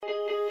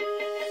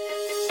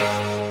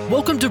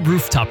Welcome to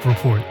Rooftop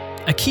Report,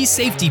 a key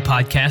safety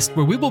podcast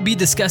where we will be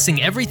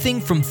discussing everything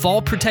from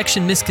fall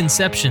protection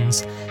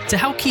misconceptions to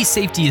how key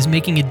safety is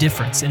making a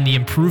difference in the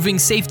improving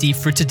safety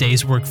for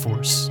today's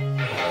workforce.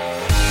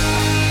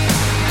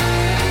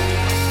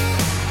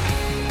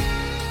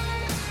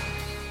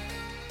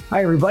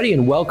 Hi, everybody,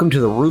 and welcome to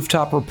the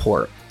Rooftop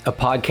Report, a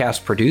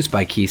podcast produced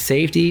by Key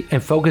Safety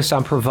and focused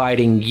on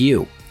providing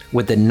you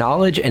with the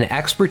knowledge and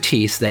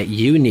expertise that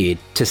you need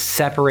to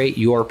separate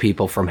your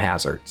people from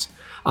hazards.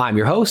 I'm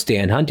your host,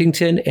 Dan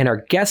Huntington, and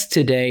our guest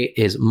today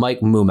is Mike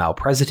Mumau,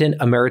 President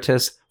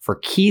Emeritus for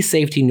Key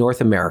Safety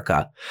North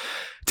America.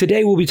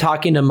 Today, we'll be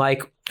talking to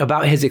Mike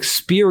about his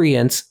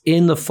experience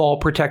in the fall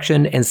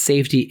protection and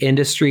safety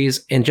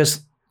industries and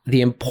just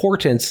the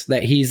importance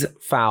that he's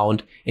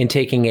found in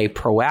taking a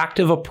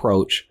proactive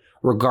approach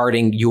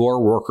regarding your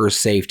workers'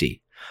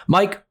 safety.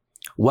 Mike,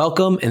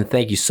 welcome, and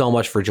thank you so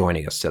much for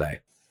joining us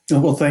today.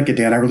 Well, thank you,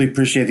 Dan. I really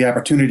appreciate the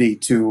opportunity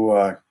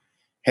to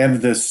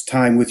have this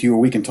time with you where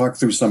we can talk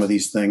through some of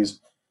these things.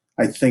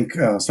 I think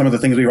some of the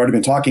things we've already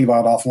been talking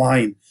about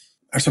offline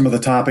are some of the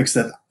topics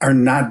that are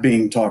not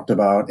being talked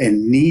about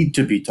and need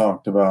to be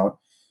talked about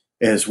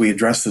as we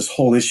address this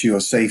whole issue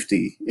of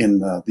safety in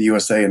the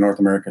USA and North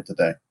America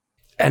today.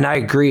 And I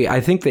agree.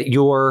 I think that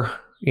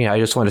I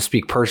just want to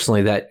speak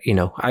personally that,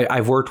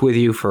 I've worked with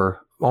you for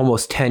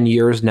almost 10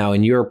 years now,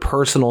 and your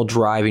personal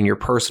drive and your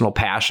personal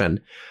passion,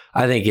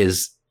 I think,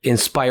 is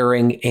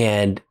inspiring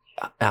and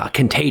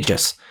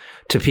contagious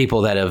to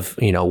people that have,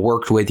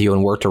 worked with you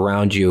and worked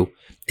around you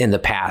in the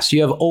past.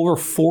 You have over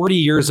 40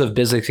 years of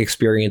business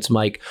experience,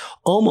 Mike.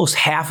 Almost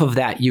half of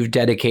that you've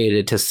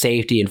dedicated to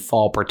safety and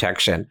fall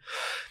protection.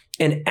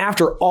 And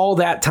after all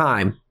that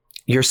time,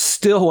 you're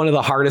still one of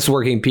the hardest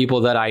working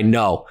people that I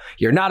know.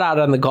 You're not out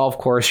on the golf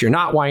course. You're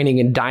not whining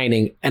and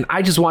dining. And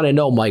I just want to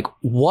know, Mike,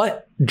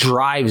 what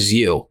drives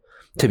you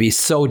to be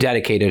so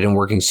dedicated and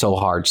working so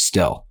hard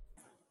still?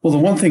 Well, the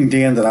one thing,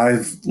 Dan, that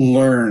I've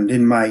learned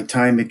in my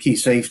time at Key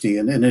Safety,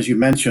 and as you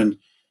mentioned,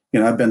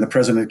 I've been the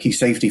president of Key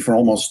Safety for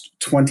almost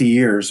 20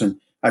 years, and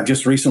I've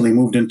just recently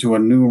moved into a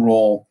new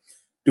role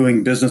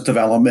doing business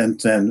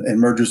development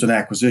and mergers and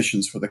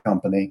acquisitions for the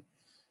company.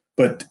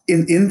 But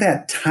in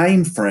that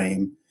time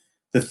frame,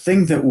 the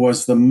thing that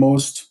was the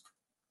most,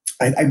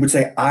 I would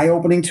say,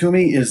 eye-opening to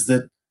me is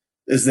that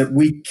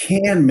we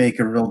can make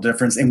a real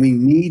difference, and we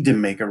need to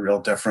make a real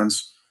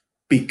difference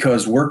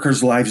because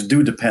workers' lives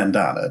do depend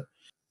on it.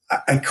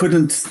 I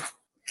couldn't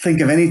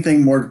think of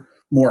anything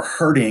more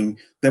hurting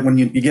than when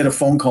you get a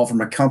phone call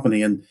from a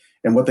company and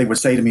what they would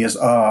say to me is,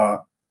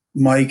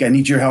 Mike, I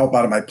need your help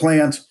out of my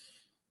plant.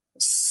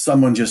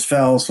 Someone just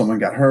fell, someone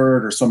got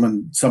hurt, or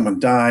someone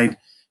died,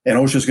 and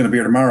OSHA's going to be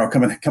here tomorrow.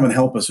 Come and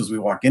help us as we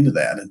walk into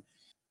that. And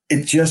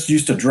it just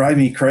used to drive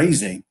me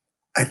crazy.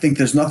 I think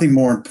there's nothing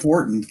more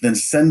important than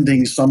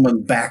sending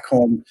someone back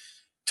home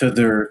to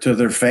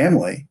their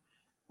family.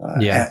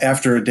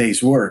 After a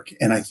day's work.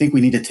 And I think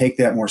we need to take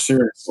that more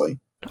seriously.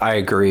 I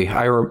agree.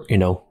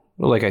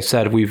 Like I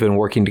said, we've been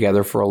working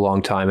together for a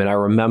long time. And I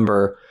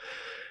remember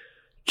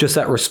just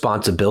that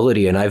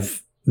responsibility. And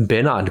I've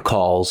been on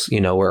calls,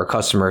 where a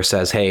customer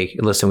says, hey,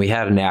 listen, we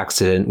had an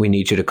accident. We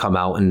need you to come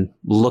out and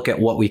look at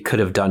what we could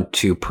have done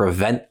to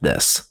prevent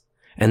this.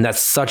 And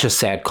that's such a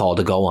sad call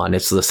to go on.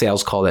 It's the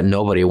sales call that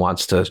nobody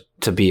wants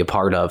to be a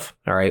part of.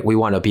 All right. We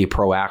want to be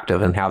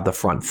proactive and have the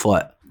front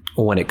foot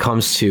when it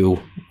comes to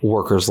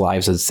workers'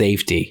 lives and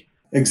safety.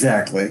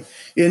 Exactly.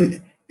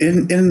 In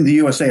the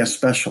USA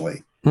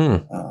especially,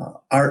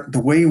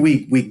 the way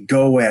we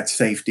go at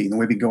safety, and the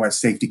way we go at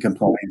safety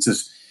compliance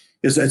is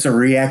it's a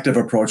reactive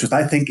approach, which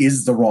I think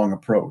is the wrong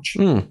approach.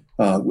 And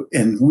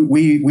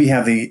we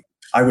have the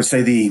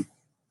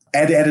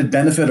added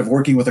benefit of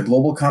working with a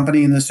global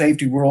company in the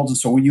safety world. And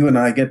so you and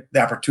I get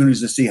the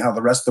opportunities to see how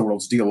the rest of the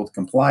world's deal with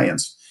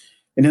compliance.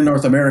 And in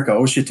North America,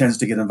 OSHA tends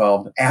to get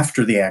involved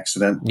after the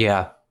accident.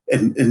 Yeah.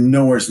 And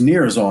nowhere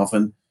near as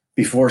often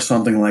before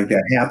something like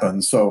that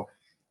happens. So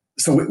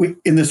we,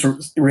 in this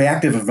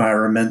reactive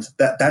environment,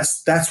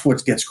 that's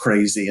what gets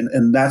crazy,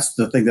 and that's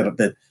the thing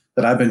that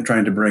I've been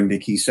trying to bring to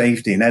Key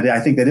Safety, and I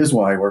think that is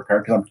why I work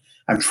hard, because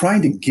I'm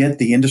trying to get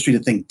the industry to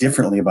think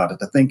differently about it,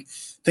 to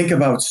think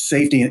about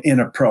safety in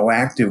a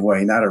proactive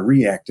way, not a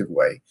reactive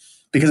way,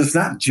 because it's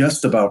not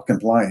just about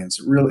compliance.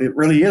 It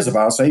really is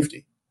about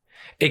safety.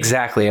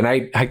 Exactly, and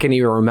I can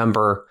even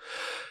remember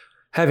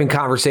having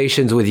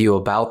conversations with you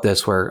about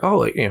this where,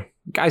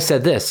 I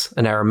said this,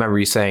 and I remember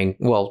you saying,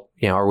 well,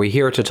 are we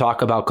here to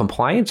talk about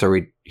compliance or are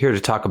we here to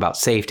talk about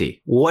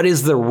safety? What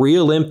is the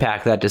real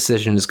impact that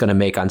decision is going to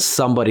make on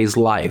somebody's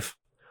life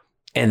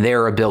and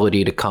their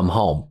ability to come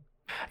home?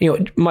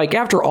 Mike,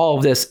 after all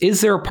of this,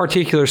 is there a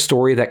particular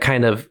story that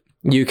kind of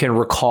you can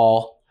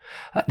recall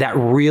that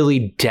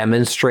really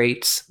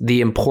demonstrates the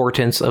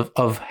importance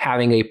of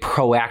having a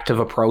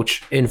proactive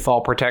approach in fall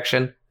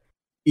protection?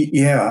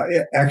 Yeah,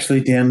 actually,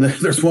 Dan,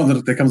 there's one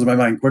that comes to my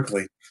mind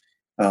quickly.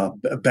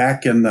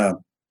 Back in,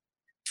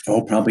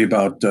 probably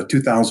about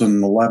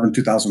 2011,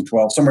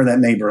 2012, somewhere in that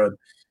neighborhood,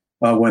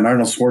 when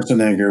Arnold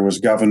Schwarzenegger was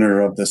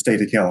governor of the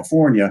state of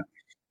California,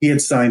 he had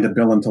signed a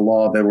bill into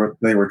law. They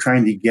were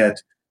trying to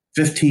get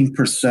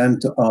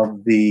 15%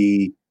 of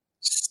the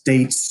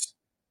state's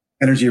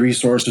energy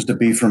resources to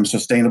be from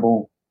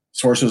sustainable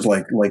sources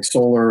like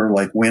solar,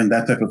 like wind,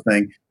 that type of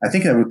thing. I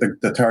think that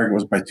the target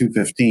was by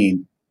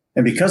 2015.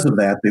 And because of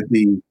that,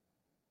 the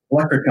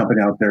electric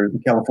company out there, the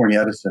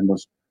California Edison,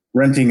 was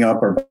renting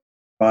up or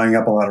buying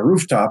up a lot of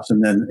rooftops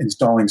and then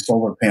installing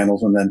solar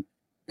panels and then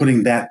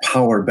putting that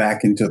power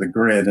back into the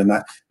grid. And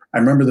I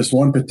remember this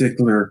one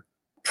particular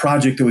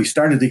project that we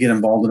started to get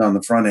involved in on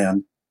the front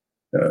end.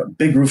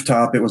 Big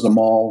rooftop, it was a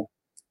mall.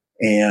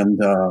 And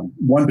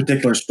one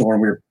particular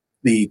store,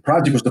 the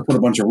project was to put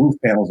a bunch of roof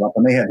panels up,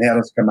 and they had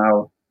us come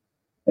out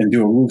and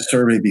do a roof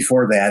survey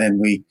before that. And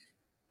we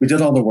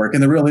did all the work.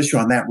 And the real issue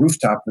on that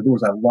rooftop, there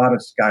was a lot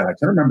of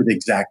skylights. I don't remember the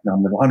exact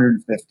number,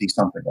 150,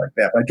 something like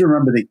that. But I do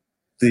remember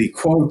the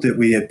quote that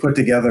we had put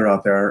together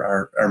out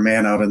there, our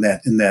man out in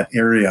that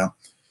area.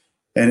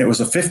 And it was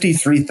a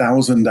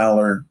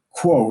 $53,000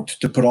 quote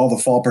to put all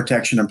the fall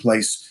protection in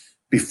place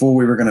before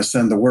we were going to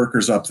send the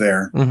workers up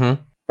there.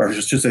 Mm-hmm. Or I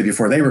should say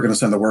before they were going to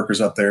send the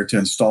workers up there to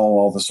install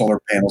all the solar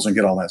panels and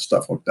get all that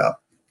stuff hooked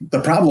up.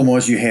 The problem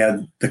was you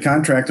had the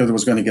contractor that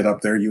was going to get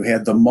up there, you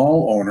had the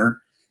mall owner,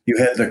 you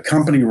had the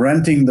company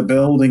renting the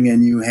building,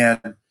 and you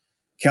had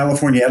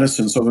California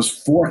Edison. So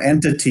there's 4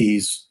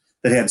 entities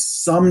that had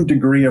some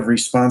degree of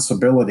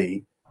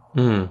responsibility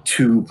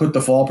to put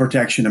the fall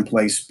protection in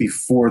place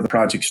before the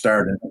project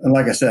started. And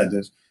like I said,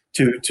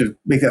 to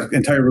make that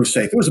entire roof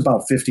safe, it was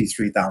about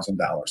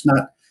 $53,000.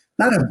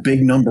 Not a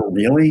big number,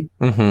 really.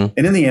 Mm-hmm.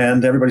 And in the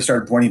end, everybody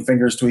started pointing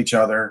fingers to each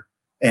other,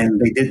 and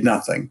they did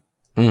nothing.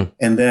 Mm.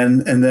 And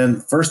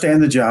then first day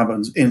on the job,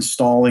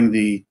 installing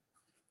the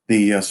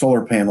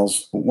solar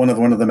panels, one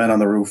of the men on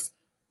the roof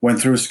went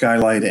through a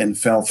skylight and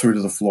fell through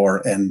to the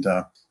floor and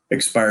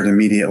expired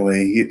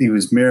immediately. He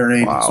was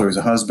married, wow. So he was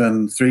a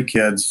husband, 3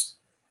 kids.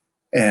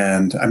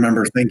 And I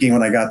remember thinking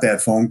when I got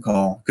that phone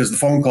call, because the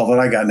phone call that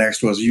I got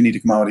next was, you need to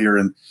come out here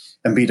and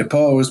be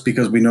deposed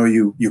because we know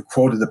you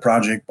quoted the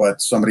project,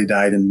 but somebody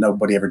died and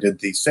nobody ever did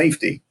the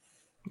safety.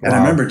 And wow.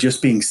 I remember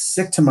just being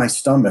sick to my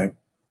stomach,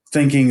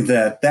 thinking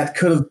that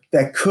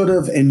could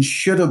have and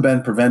should have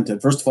been prevented.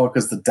 First of all,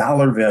 because the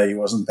dollar value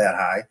wasn't that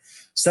high.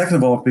 Second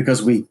of all,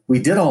 because we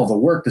did all the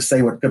work to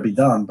say what could be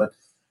done, but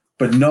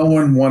no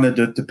one wanted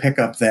to pick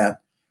up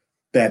that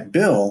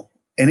bill.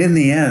 And in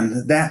the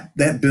end,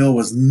 that bill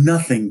was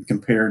nothing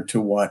compared to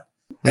what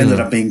ended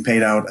up being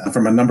paid out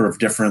from a number of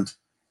different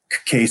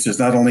cases,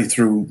 not only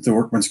through the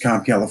Workman's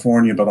Comp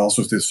California, but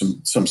also through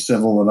some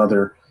civil and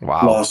other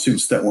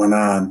lawsuits that went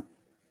on.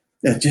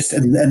 And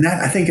that,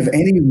 I think if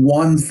any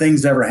one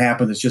thing's ever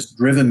happened that's just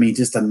driven me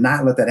just to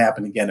not let that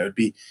happen again, it'd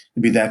be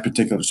that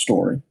particular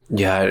story.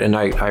 Yeah, and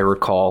I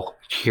recall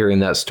hearing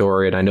that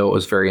story, and I know it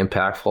was very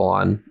impactful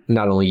on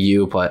not only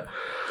you, but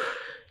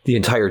the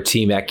entire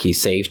team at Key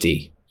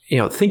Safety.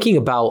 Thinking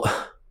about,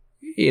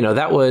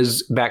 that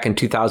was back in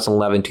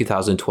 2011,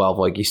 2012,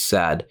 like you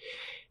said.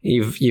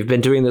 You've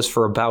been doing this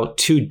for about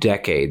 2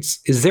 decades.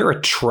 Is there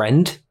a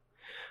trend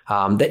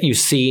that you've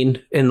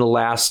seen in the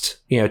last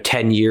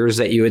 10 years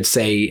that you would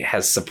say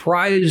has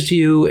surprised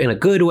you in a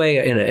good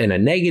way, in a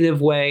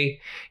negative way?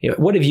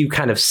 What have you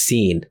kind of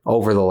seen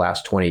over the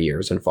last 20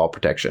 years in fall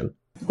protection?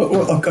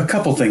 Well, a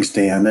couple things,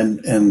 Dan.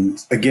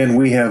 And again,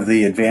 we have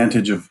the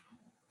advantage of,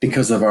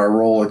 because of our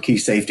role at Key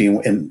Safety,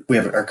 and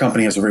our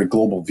company has a very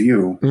global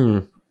view.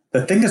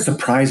 The thing that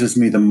surprises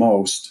me the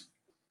most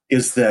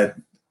is that,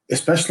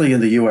 especially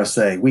in the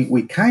USA,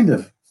 we're kind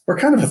of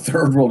a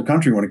third world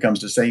country when it comes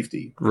to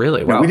safety.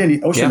 Really? Wow.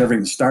 OSHA never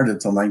even started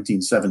until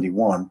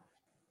 1971.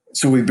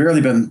 So we've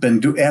barely been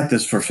at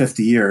this for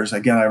 50 years.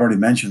 Again, I've already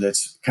mentioned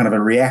it's kind of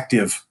a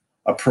reactive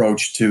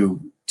approach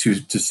to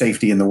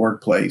safety in the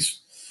workplace.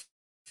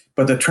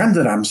 But the trend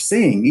that I'm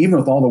seeing, even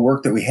with all the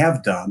work that we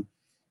have done,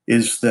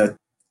 is that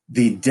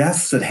the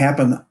deaths that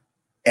happen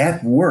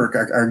at work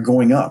are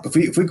going up.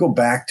 If we go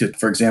back to,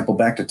 for example,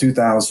 back to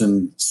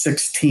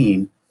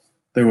 2016,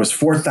 there was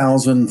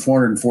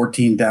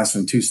 4,414 deaths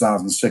in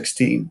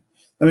 2016.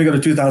 Then we go to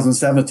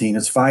 2017,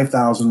 it's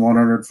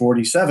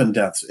 5,147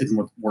 deaths in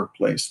the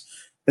workplace.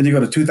 Then you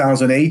go to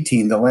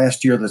 2018, the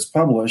last year that's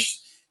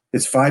published,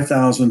 it's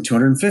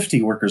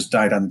 5,250 workers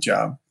died on the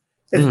job.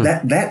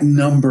 That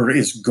number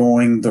is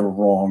going the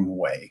wrong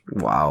way.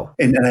 Wow.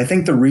 And I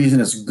think the reason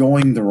it's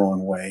going the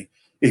wrong way,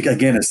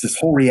 again, it's this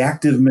whole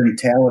reactive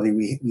mentality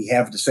we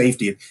have to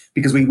safety,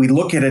 because we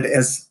look at it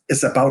as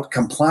it's about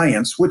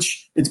compliance,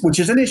 which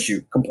is an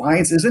issue.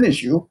 Compliance is an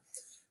issue.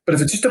 But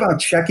if it's just about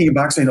checking a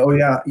box saying, oh,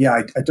 yeah,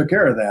 I took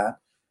care of that,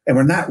 and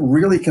we're not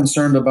really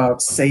concerned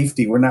about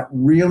safety, we're not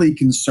really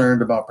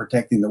concerned about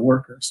protecting the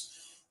workers,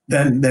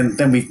 then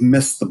we've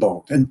missed the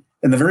boat. And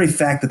the very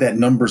fact that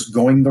number's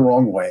going the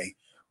wrong way,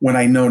 when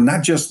I know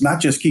not just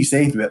Key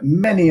Safety, but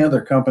many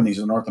other companies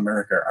in North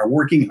America are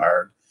working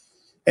hard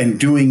and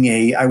doing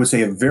I would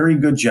say a very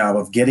good job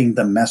of getting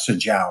the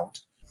message out.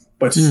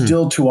 But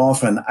still too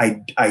often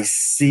I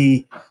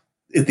see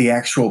at the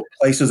actual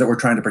places that we're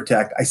trying to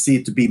protect, I see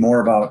it to be more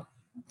about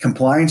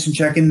compliance and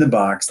checking the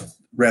box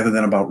rather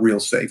than about real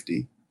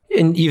safety.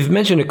 And you've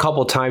mentioned a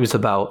couple times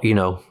about,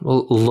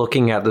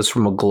 looking at this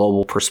from a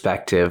global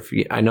perspective.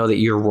 I know that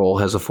your role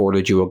has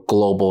afforded you a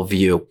global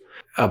view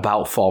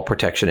about fall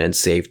protection and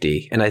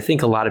safety. And I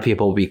think a lot of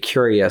people will be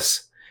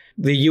curious.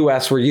 The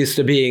U.S. we're used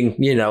to being,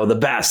 the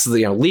best,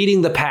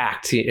 leading the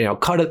pack, state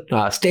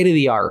of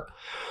the art.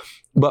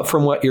 But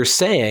from what you're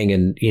saying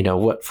and,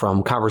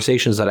 from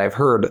conversations that I've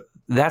heard,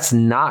 that's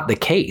not the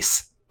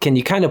case. Can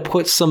you kind of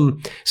put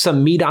some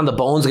meat on the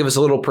bones, give us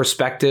a little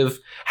perspective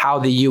how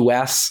the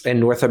U.S. and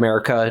North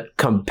America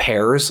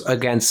compares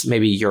against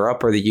maybe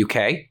Europe or the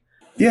U.K.?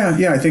 Yeah,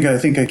 I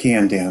think I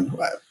can, Dan.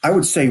 I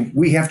would say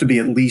we have to be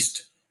at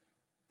least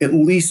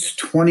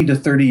 20 to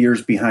 30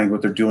 years behind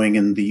what they're doing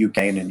in the UK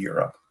and in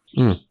Europe.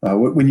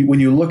 When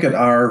you look at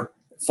our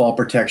fall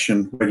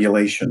protection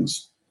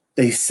regulations,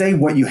 they say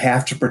what you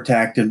have to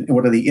protect and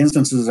what are the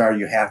instances are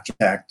you have to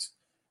protect.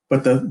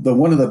 But the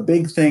one of the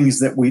big things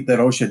that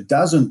OSHA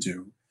doesn't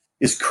do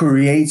is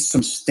create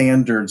some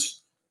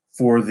standards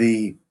for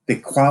the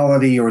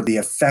quality or the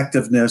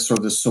effectiveness or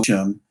the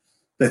solution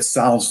that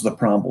solves the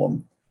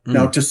problem.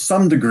 Now, to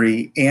some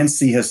degree,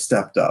 ANSI has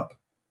stepped up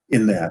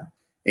in that,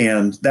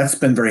 and that's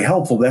been very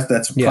helpful.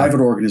 That's a private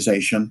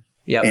organization,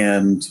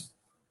 and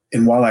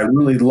while I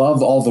really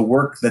love all the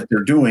work that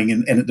they're doing,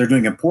 and they're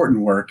doing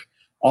important work,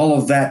 all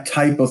of that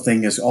type of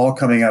thing is all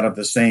coming out of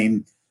the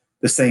same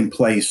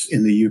place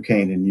in the UK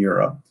and in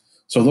Europe.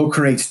 So they'll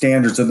create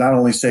standards that not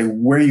only say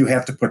where you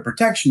have to put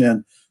protection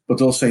in, but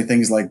they'll say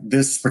things like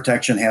this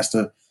protection has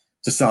to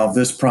solve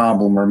this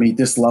problem or meet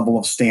this level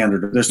of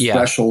standard or this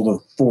threshold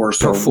of force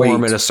perform or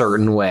weight. In a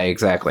certain way.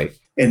 Exactly.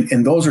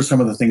 And those are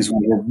some of the things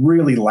we're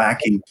really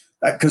lacking,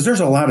 because there's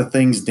a lot of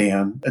things,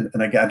 Dan,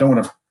 and I don't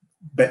want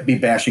to be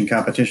bashing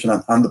competition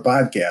on the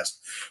podcast,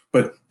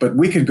 but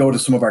we could go to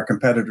some of our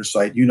competitor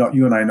site.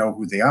 You and I know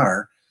who they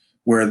are,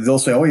 where they'll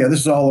say, "Oh yeah,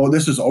 this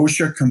is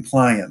OSHA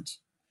compliant,"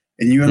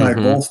 and you and I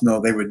both know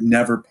they would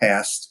never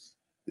pass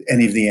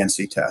any of the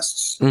ANSI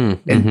tests, and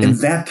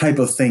that type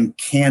of thing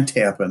can't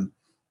happen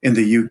in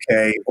the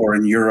UK or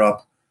in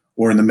Europe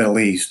or in the Middle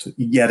East.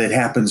 Yet it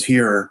happens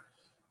here,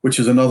 which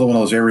is another one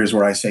of those areas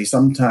where I say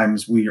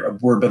sometimes we're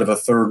a bit of a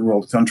third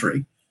world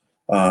country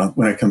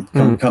when it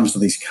comes to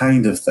these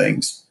kind of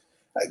things.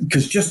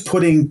 Because just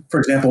putting, for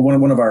example,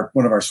 one of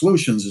our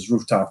solutions is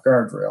rooftop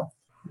guardrail.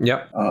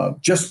 Yep.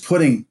 Just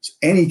putting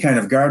any kind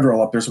of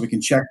guardrail up there so we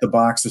can check the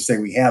box to say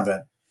we have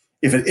it.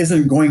 If it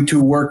isn't going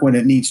to work when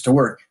it needs to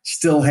work,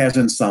 still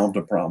hasn't solved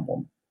a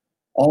problem.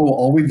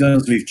 All we've done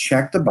is we've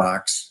checked the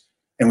box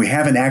and we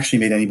haven't actually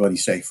made anybody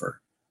safer.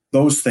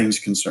 Those things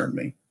concern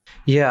me.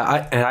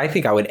 Yeah, I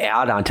think I would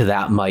add on to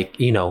that, Mike.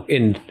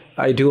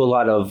 I do a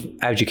lot of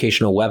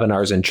educational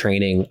webinars and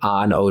training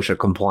on OSHA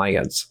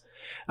compliance.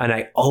 And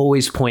I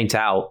always point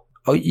out,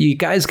 you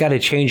guys got to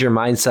change your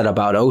mindset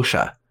about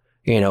OSHA.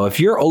 If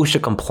you're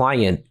OSHA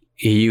compliant,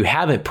 you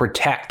haven't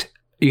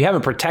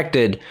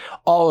protected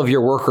all of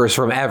your workers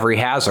from every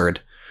hazard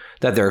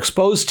that they're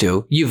exposed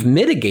to. You've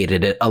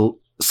mitigated it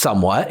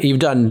somewhat. You've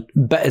done,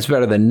 it's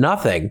better than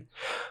nothing.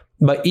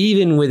 But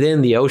even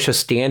within the OSHA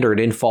standard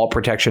in fall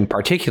protection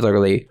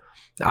particularly,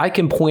 I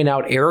can point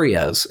out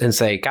areas and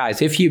say,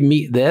 guys, if you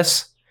meet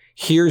this,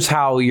 here's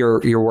how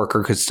your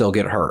worker could still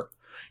get hurt.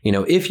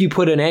 If you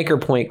put an anchor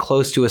point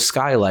close to a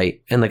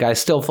skylight and the guy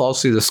still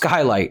falls through the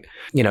skylight,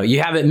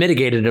 you haven't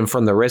mitigated him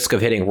from the risk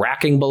of hitting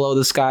racking below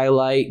the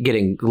skylight,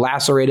 getting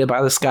lacerated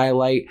by the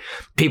skylight,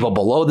 people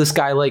below the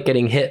skylight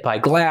getting hit by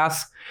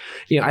glass.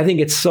 I think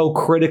it's so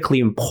critically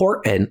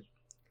important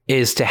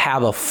is to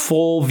have a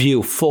full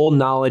view, full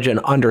knowledge and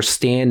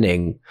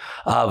understanding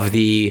of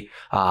the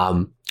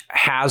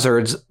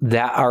hazards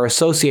that are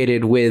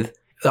associated with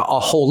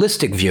a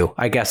holistic view,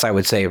 I guess I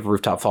would say, of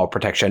rooftop fall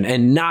protection,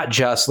 and not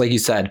just, like you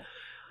said,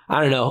 I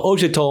don't know,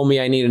 OSHA told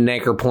me I need an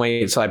anchor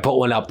point, so I put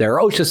one up there.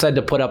 OSHA said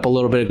to put up a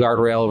little bit of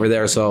guardrail over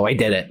there, so I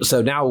did it.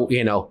 So now,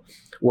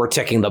 we're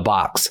ticking the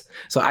box.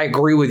 So I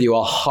agree with you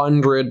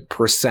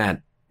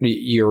 100%.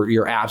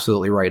 You're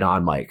absolutely right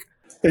on, Mike.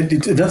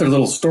 Another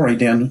little story,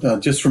 Dan,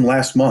 just from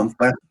last month.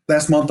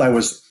 Last month, I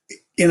was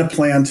in a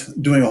plant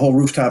doing a whole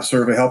rooftop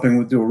survey,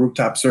 helping do a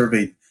rooftop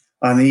survey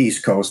on the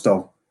East Coast.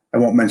 I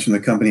won't mention the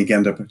company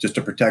again just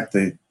to protect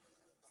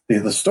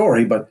the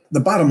story. But the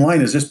bottom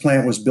line is this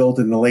plant was built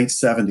in the late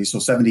 70s, so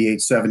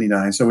 78,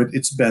 79. So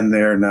it's been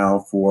there now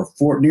for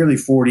nearly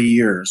 40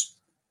 years.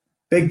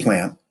 Big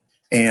plant.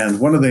 And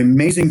one of the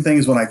amazing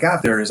things when I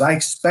got there is I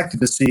expected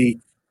to see,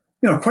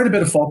 quite a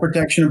bit of fall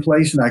protection in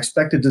place, and I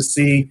expected to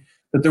see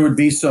that there would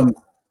be some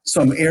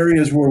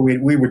areas where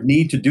we would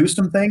need to do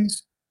some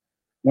things.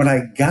 When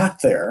I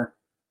got there,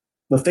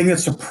 the thing that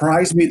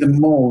surprised me the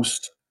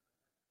most,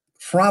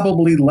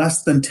 probably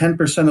less than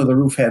 10% of the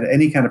roof had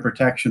any kind of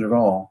protection at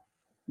all.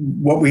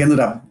 What we ended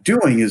up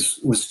doing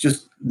was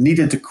just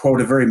needed to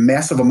quote a very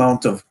massive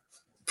amount of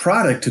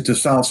product to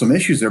solve some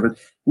issues there. But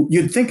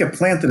you'd think a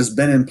plant that has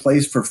been in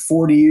place for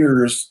 40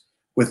 years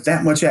with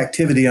that much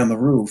activity on the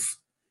roof,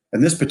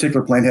 and this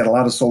particular plant had a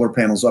lot of solar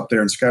panels up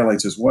there and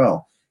skylights as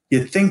well,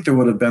 you'd think there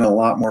would have been a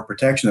lot more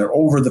protection there.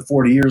 Over the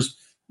 40 years,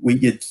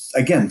 you'd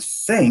again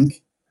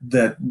think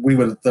that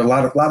a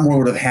lot more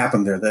would have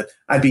happened there, that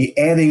I'd be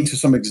adding to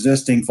some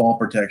existing fall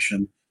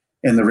protection.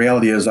 And the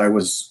reality is I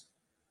was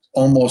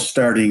almost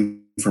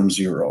starting from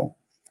zero.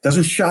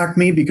 Doesn't shock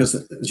me because,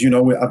 as you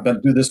know, I've been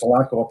do this a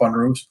lot, go up on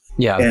roofs.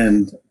 Yeah.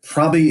 And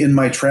probably in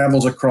my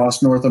travels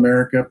across North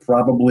America,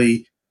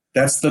 probably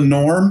that's the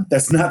norm.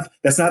 That's not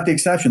the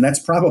exception. That's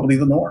probably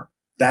the norm.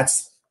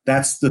 That's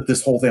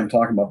this whole thing I'm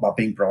talking about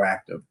being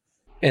proactive.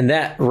 And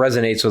that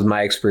resonates with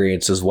my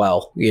experience as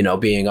well,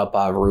 being up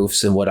on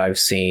roofs and what I've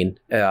seen.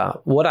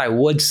 What I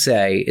would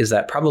say is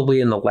that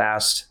probably in the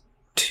last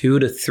 2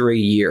 to 3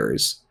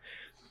 years,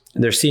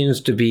 there seems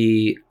to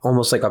be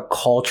almost like a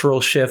cultural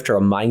shift or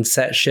a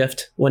mindset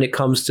shift when it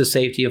comes to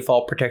safety and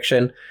fall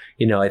protection.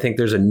 I think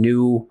there's a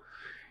new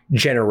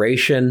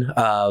generation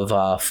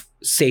of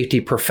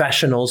safety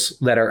professionals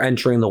that are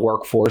entering the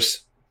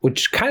workforce,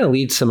 which kind of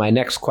leads to my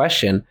next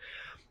question.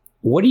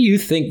 What do you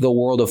think the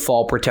world of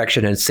fall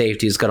protection and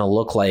safety is going to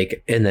look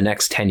like in the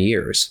next 10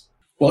 years?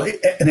 Well,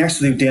 and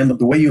actually, Dan,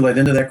 the way you led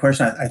into that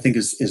question, I think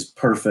is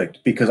perfect,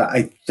 because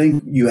I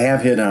think you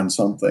have hit on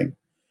something.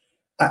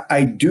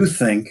 I do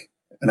think,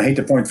 and I hate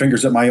to point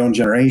fingers at my own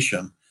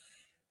generation,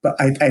 but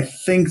I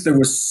think there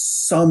was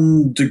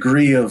some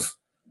degree of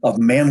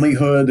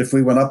manlyhood if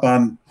we went up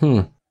on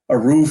a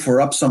roof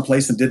or up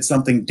someplace and did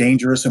something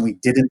dangerous and we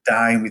didn't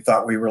die and we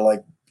thought we were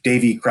like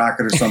Davy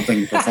Crockett or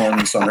something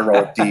performing some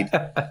heroic deed.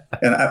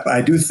 And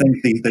I do think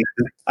again,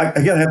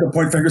 I have to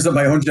point fingers at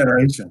my own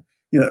generation.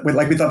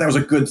 Like we thought that was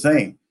a good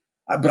thing.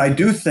 But I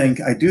do think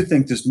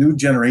this new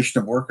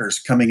generation of workers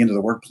coming into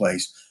the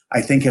workplace,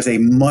 I think, has a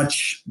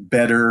much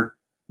better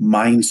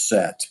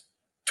mindset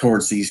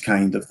towards these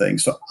kind of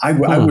things. So I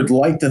would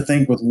like to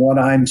think, with what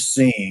I'm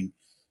seeing,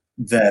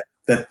 that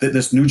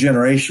this new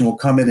generation will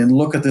come in and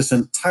look at this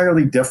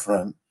entirely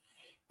different.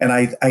 And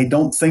I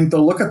don't think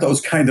they'll look at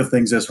those kind of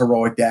things as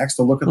heroic acts.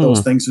 They'll look at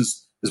those things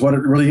as what it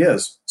really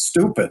is: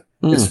 stupid.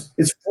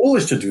 It's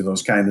foolish to do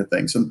those kind of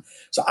things. And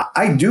so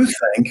I do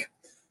think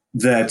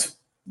that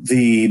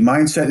the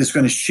mindset is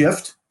going to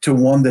shift to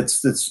one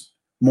that's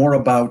more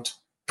about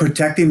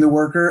protecting the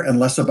worker and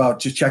less about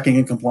just checking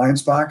a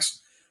compliance box.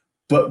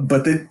 But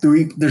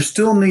there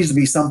still needs to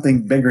be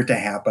something bigger to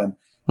happen.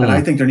 And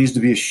I think there needs to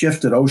be a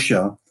shift at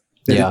OSHA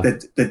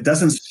that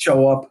doesn't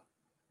show up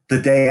the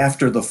day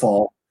after the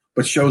fall,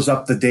 but shows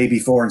up the day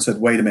before and said,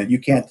 wait a minute, you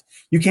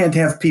can't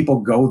have people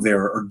go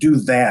there or do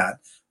that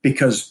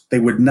because they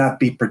would not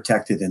be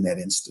protected in that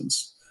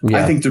instance.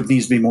 I think there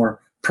needs to be more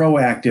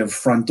proactive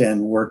front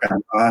end work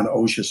on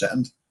OSHA's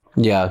end.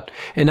 Yeah.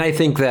 And I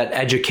think that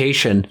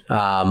education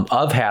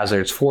of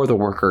hazards for the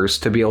workers,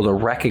 to be able to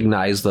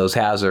recognize those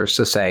hazards,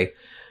 to say,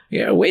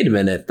 wait a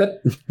minute,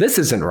 this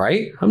isn't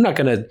right. I'm not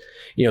going to,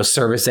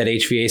 service that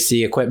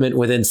HVAC equipment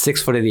within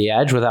 6 foot of the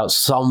edge without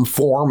some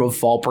form of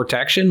fall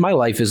protection. My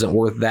life isn't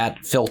worth that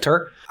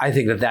filter. I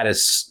think that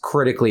is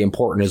critically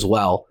important as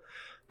well.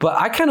 But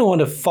I kind of want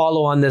to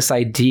follow on this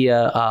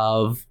idea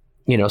of,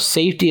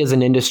 safety as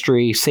an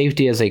industry,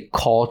 safety as a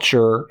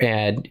culture,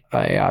 and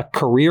a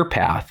career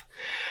path.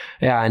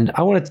 And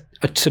I wanted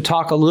to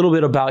talk a little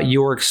bit about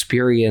your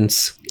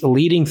experience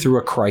leading through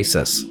a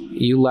crisis.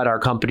 You led our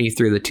company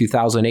through the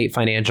 2008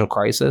 financial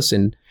crisis,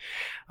 and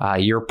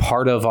you're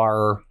part of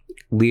our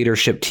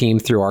leadership team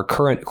through our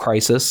current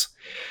crisis.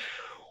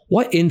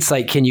 What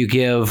insight can you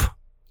give,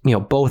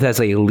 both as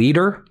a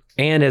leader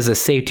and as a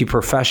safety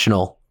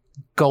professional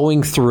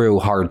going through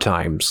hard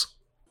times?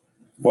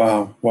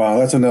 Wow.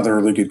 That's another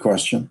really good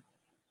question.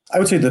 I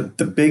would say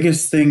the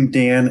biggest thing,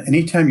 Dan,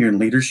 anytime you're in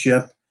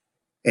leadership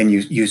and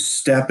you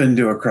step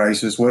into a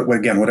crisis,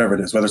 whatever it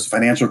is, whether it's a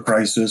financial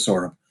crisis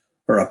or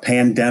a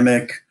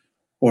pandemic,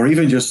 or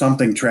even just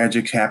something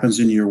tragic happens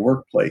in your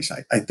workplace,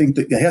 I think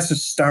that it has to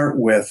start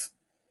with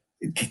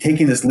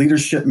taking this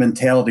leadership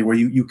mentality where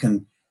you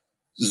can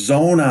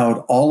zone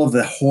out all of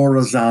the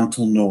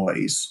horizontal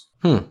noise.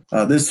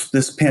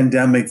 This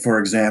pandemic, for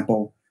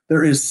example,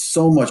 there is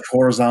so much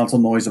horizontal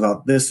noise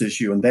about this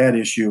issue and that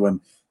issue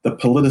and the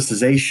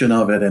politicization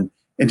of it and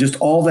just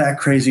all that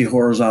crazy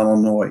horizontal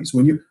noise.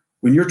 When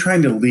you're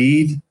trying to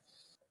lead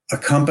a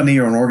company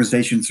or an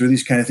organization through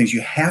these kind of things,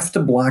 you have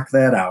to block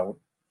that out,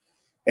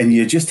 and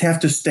you just have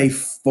to stay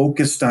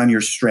focused on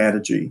your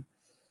strategy.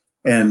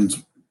 And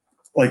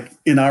like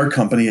in our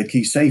company at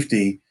Key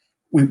Safety,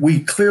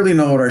 we clearly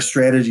know what our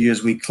strategy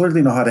is. We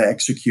clearly know how to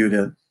execute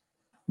it.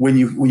 When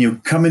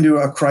you come into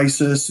a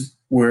crisis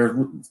where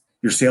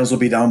your sales will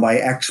be down by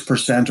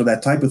X% or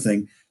that type of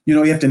thing, you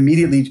have to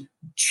immediately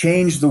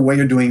change the way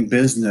you're doing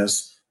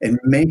business and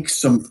make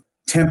some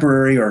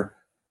temporary or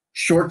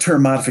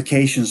short-term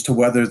modifications to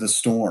weather the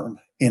storm.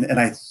 And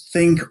I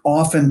think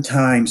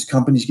oftentimes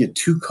companies get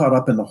too caught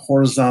up in the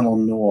horizontal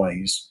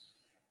noise,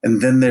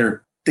 and then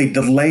they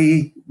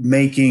delay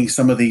making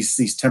some of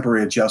these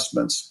temporary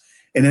adjustments.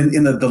 And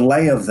in the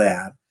delay of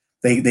that,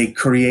 they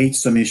create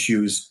some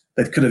issues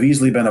that could have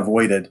easily been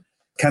avoided.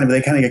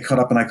 They kind of get caught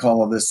up, and I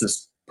call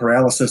this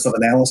paralysis of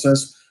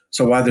analysis.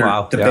 So while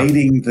they're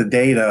debating the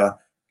data,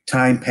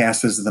 time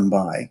passes them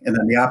by, and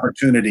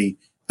then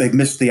they've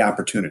missed the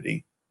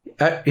opportunity.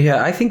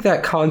 Yeah, I think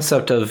that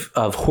concept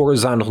of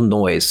horizontal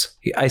noise,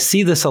 I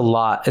see this a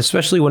lot,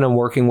 especially when I'm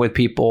working with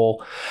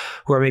people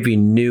who are maybe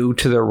new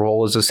to their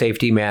role as a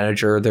safety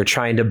manager. They're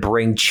trying to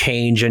bring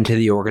change into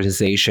the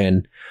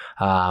organization.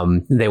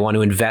 They want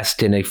to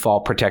invest in a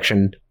fall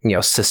protection,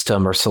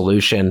 system or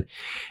solution.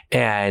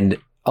 And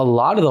a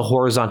lot of the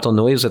horizontal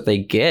noise that they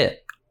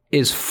get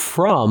is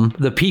from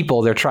the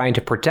people they're trying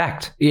to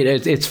protect.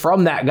 It's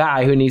from that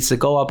guy who needs to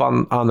go up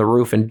on the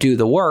roof and do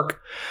the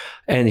work.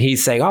 And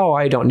he's saying, oh,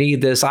 I don't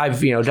need this.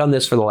 I've done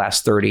this for the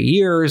last 30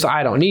 years.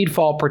 I don't need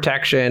fall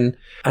protection.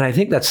 And I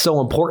think that's so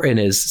important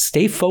is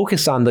stay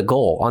focused on the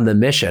goal, on the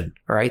mission,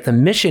 right? The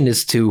mission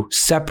is to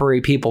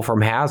separate people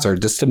from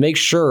hazard, just to make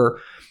sure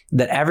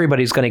that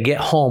everybody's going to get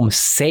home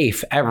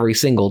safe every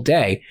single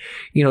day.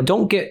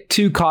 Don't get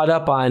too caught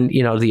up on,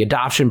 the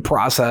adoption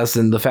process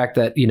and the fact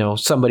that,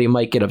 somebody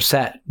might get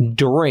upset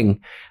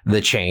during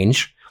the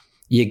change.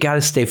 You got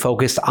to stay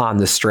focused on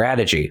the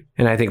strategy.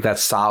 And I think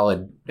that's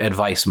solid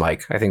advice,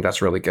 Mike. I think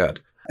that's really good.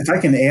 If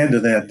I can add to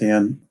that,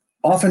 Dan,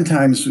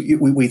 oftentimes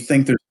we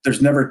think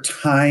there's never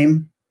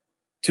time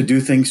to do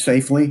things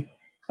safely.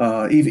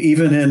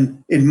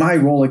 Even in my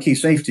role at Key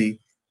Safety,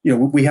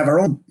 we have our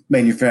own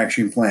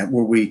manufacturing plant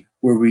where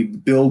we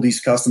build these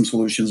custom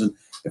solutions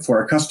for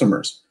our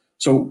customers.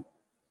 So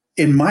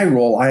in my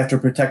role, I have to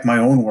protect my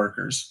own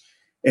workers.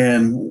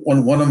 And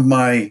one of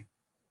my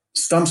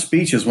stump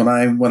speeches when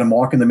I'm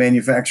walking the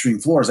manufacturing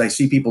floors, I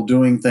see people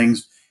doing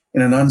things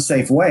in an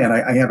unsafe way, and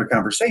I have a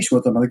conversation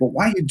with them. I go,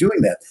 "Why are you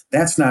doing that?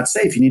 That's not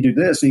safe. You need to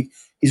do this."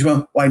 He's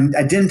going, "Well,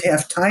 I didn't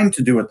have time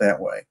to do it that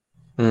way,"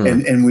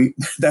 and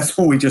that's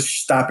when we just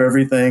stop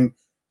everything,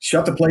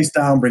 shut the place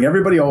down, bring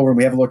everybody over, and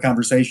we have a little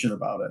conversation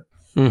about it.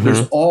 Mm-hmm.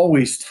 There's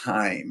always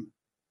time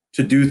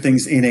to do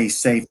things in a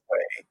safe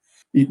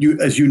way.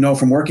 As you know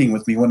from working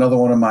with me, another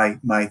one of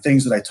my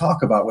things that I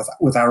talk about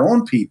with our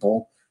own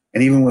people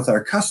and even with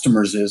our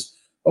customers is,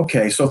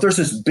 okay, so if there's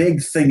this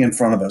big thing in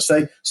front of us,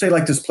 say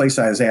like this place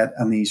I was at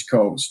on the East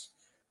Coast,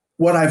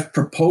 what I've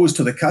proposed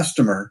to the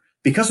customer,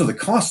 because of the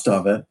cost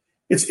of it,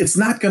 they're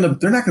not going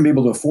to be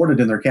able to afford it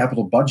in their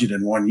capital budget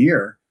in 1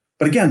 year.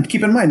 But again,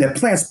 keep in mind that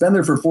plant's been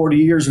there for 40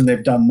 years and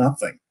they've done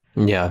nothing.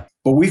 Yeah.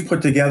 But we've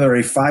put together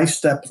a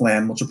 5-step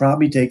plan, which will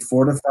probably take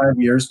 4 to 5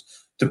 years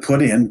to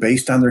put in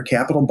based on their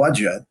capital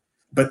budget.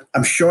 But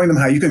I'm showing them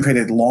how you can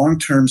create a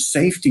long-term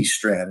safety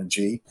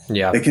strategy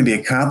that can be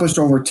accomplished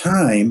over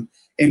time.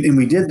 And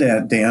we did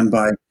that, Dan,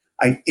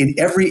 in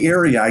every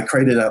area, I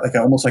created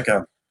almost like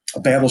a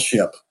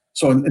battleship.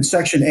 So in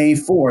section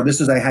A4, this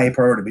is a high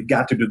priority. We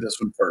got to do this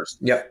one first.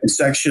 Yep. In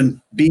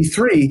section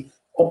B3,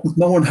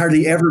 no one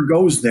hardly ever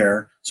goes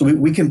there. So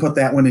we can put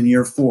that one in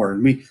year 4.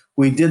 And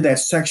we did that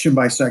section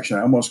by section.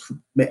 I almost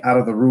out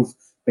of the roof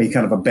made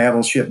kind of a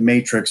battleship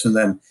matrix. And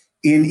then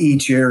in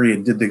each area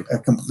did a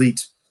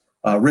complete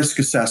risk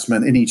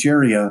assessment in each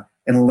area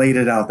and laid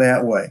it out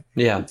that way.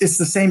 Yeah. It's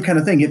the same kind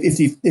of thing.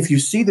 If you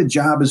see the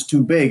job is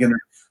too big and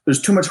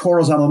there's too much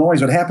horizontal noise,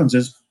 what happens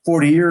is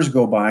 40 years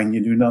go by and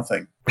you do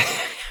nothing.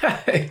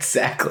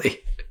 Exactly.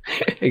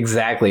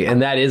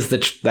 And that's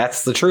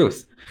the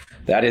truth.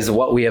 That is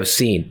what we have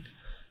seen.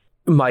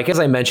 Mike, as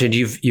I mentioned,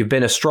 you've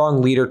been a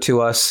strong leader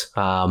to us.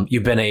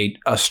 You've been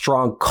a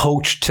strong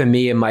coach to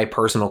me in my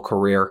personal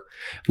career.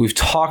 We've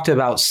talked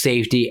about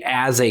safety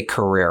as a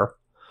career.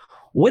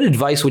 What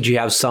advice would you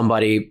have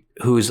somebody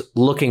who's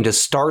looking to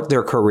start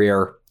their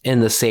career in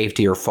the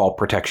safety or fall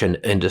protection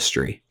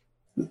industry?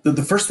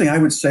 The first thing I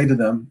would say to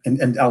them,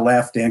 and I'll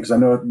laugh, Dan, because I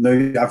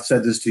know I've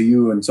said this to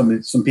you and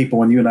some people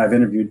when you and I have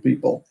interviewed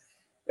people,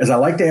 is I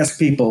like to ask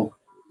people,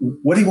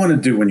 what do you want to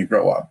do when you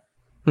grow up?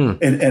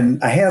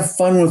 And I have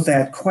fun with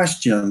that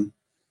question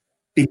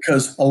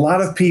because a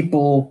lot of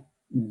people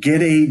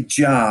get a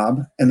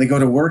job and they go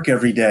to work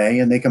every day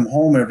and they come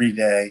home every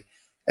day.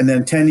 And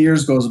then 10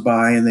 years goes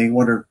by and they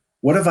wonder,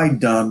 what have I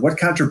done? What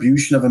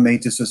contribution have I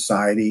made to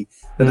society?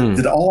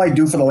 Did all I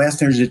do for the last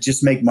 10 years is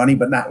just make money,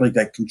 but not really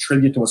like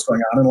contribute to what's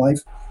going on in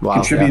life? Wow,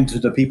 contribute to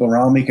the people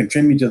around me,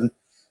 contribute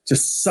to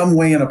some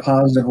way in a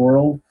positive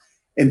world.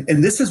 And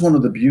this is one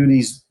of the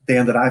beauties,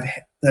 Dan, that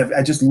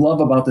I just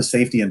love about the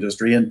safety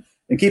industry. And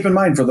keep in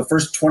mind, for the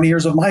first 20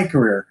 years of my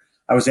career,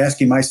 I was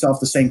asking myself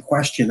the same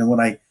question. And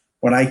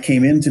when I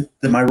came into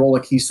my role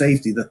at Key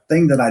Safety, the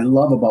thing that I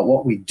love about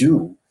what we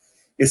do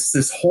is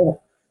this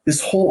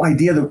whole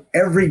idea that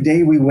every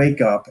day we wake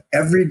up,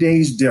 every day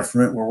is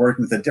different. We're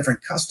working with a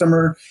different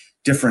customer,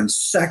 different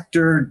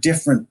sector,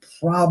 different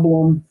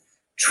problem,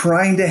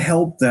 trying to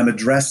help them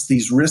address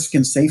these risk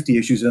and safety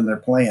issues in their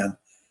plan.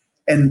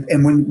 And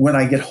when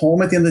I get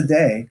home at the end of the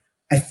day,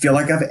 I feel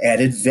like I've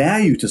added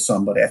value to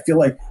somebody. I feel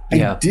like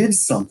I did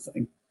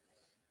something.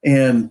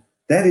 And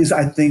that is,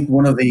 I think,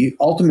 one of the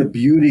ultimate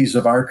beauties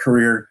of our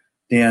career,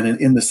 Dan,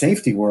 in the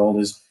safety world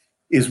is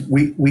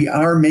we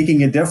are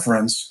making a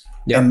difference.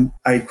 Yep. And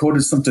I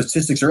quoted some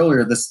statistics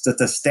earlier that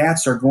the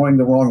stats are going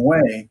the wrong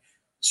way.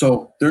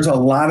 So there's a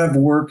lot of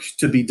work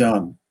to be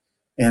done.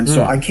 And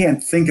so I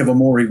can't think of a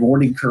more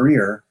rewarding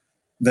career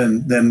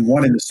than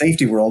one in the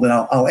safety world. And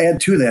I'll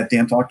add to that,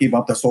 Dan, talking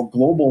about this whole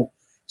global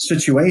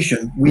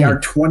situation, we are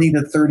 20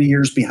 to 30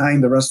 years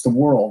behind the rest of the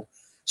world.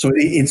 So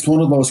it's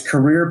one of those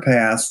career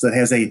paths that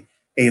has a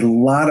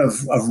lot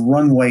of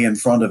runway in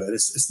front of it.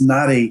 It's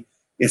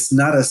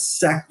not a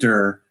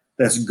sector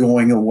that's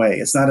going away.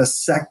 It's not a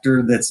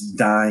sector that's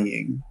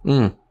dying.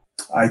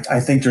 I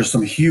think there's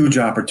some huge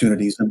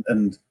opportunities.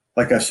 And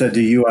like I've said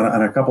to you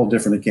on a couple of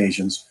different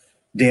occasions,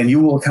 Dan, you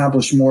will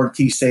accomplish more at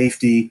Key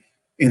Safety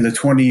in the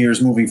 20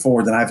 years moving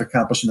forward than I've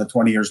accomplished in the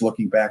 20 years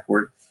looking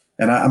backward.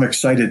 And I'm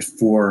excited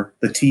for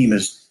the team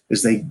as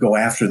they go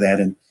after that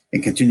and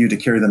continue to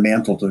carry the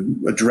mantle to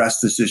address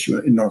this issue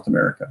in North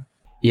America.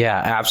 Yeah,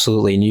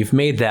 absolutely. And you've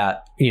made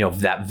that,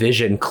 that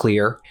vision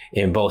clear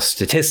in both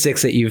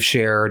statistics that you've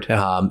shared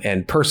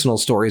and personal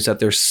stories, that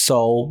there's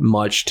so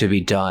much to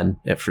be done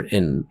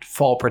in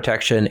fall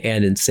protection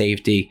and in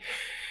safety.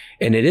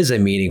 And it is a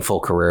meaningful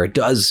career. It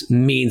does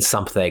mean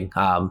something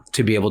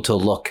to be able to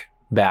look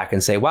back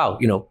and say, wow,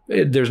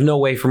 there's no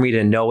way for me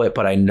to know it,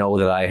 but I know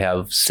that I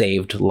have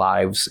saved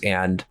lives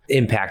and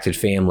impacted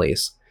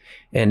families.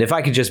 And if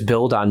I could just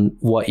build on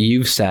what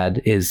you've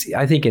said, is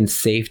I think in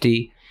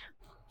safety,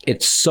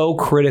 it's so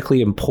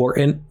critically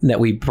important that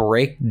we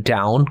break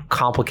down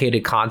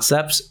complicated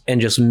concepts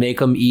and just make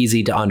them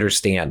easy to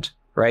understand,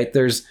 right?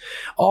 There's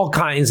all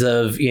kinds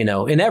of,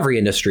 in every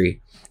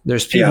industry,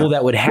 there's people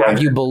that would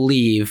have you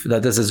believe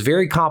that this is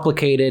very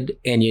complicated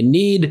and you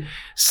need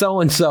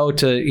so-and-so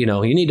to,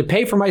 you need to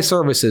pay for my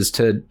services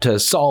to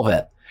solve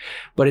it.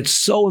 But it's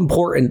so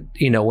important,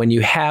 when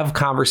you have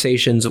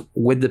conversations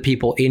with the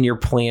people in your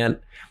plant,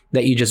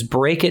 that you just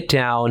break it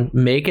down,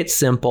 make it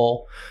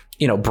simple,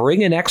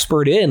 bring an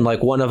expert in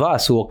like one of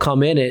us who will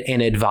come in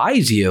and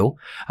advise you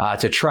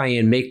to try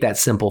and make that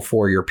simple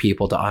for your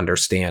people to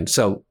understand.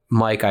 So,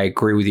 Mike, I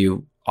agree with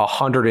you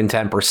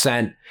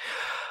 110%.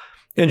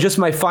 And just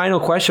my final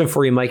question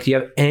for you, Mike, do you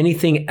have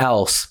anything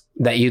else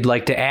that you'd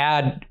like to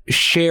add,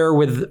 share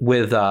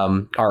with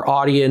our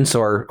audience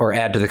or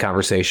add to the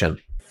conversation?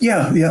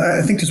 Yeah.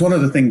 I think there's one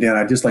other thing, Dan,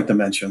 I'd just like to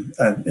mention.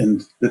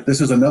 And this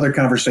is another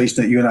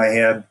conversation that you and I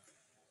had,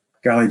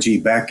 golly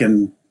gee, back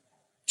in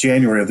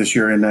January of this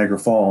year in Niagara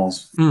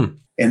Falls.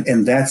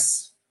 And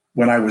that's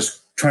when I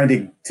was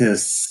trying to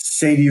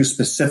say to you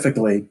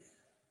specifically,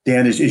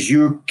 Dan, as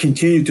you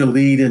continue to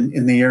lead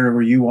in the area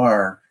where you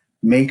are,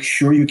 make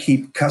sure you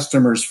keep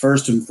customers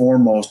first and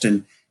foremost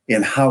in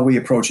how we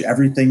approach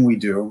everything we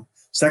do.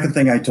 Second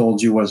thing I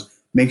told you was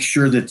make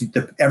sure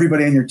that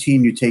everybody on your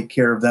team, you take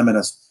care of them in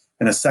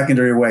a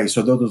secondary way.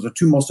 So those are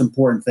two most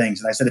important things.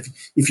 And I said,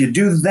 if you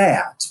do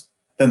that,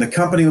 then the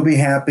company will be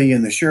happy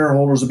and the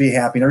shareholders will be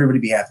happy and everybody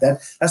will be happy.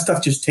 That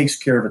stuff just takes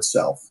care of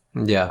itself.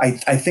 Yeah.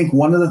 I think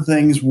one of the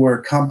things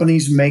where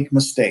companies make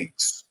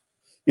mistakes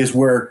is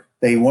where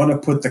they want to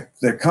put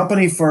the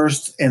company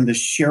first and the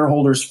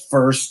shareholders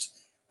first,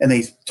 and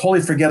they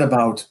totally forget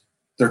about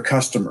their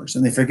customers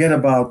and they forget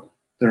about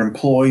their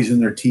employees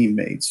and their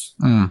teammates.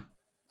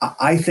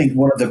 I think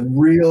one of the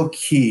real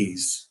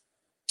keys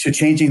to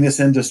changing this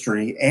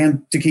industry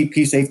and to keep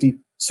Key Safety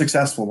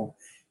successful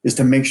is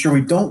to make sure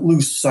we don't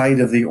lose sight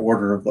of the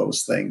order of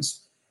those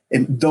things.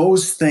 And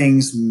those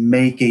things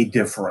make a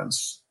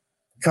difference.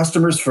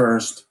 Customers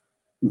first,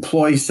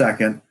 employees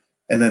second,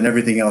 and then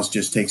everything else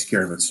just takes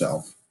care of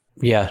itself.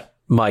 Yeah.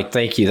 Mike,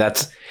 thank you.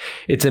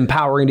 It's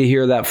empowering to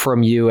hear that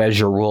from you as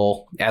your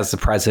role as the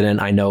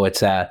president. I know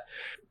it's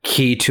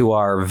key to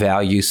our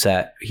value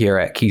set here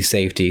at Key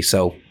Safety.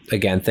 So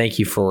again, thank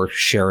you for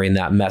sharing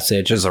that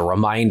message as a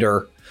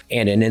reminder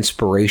and an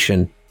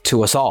inspiration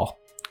to us all.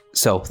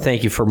 So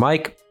thank you for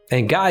Mike.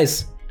 And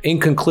guys, in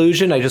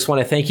conclusion, I just want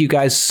to thank you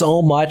guys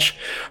so much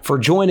for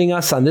joining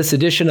us on this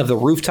edition of the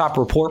Rooftop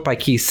Report by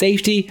Key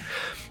Safety.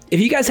 If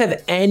you guys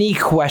have any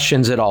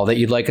questions at all that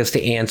you'd like us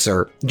to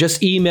answer,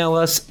 just email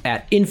us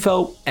at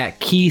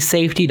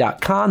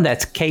info@keysafety.com.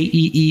 That's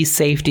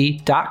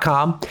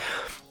KEE-safety.com.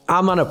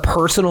 I'm on a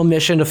personal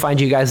mission to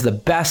find you guys the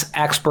best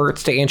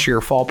experts to answer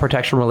your fall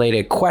protection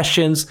related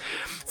questions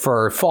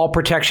for fall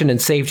protection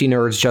and safety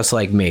nerds just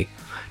like me.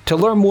 To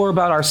learn more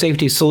about our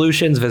safety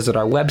solutions, visit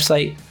our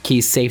website,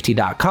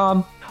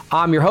 keysafety.com.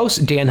 I'm your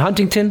host, Dan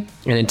Huntington,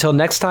 and until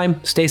next time,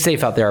 stay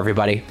safe out there,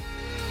 everybody.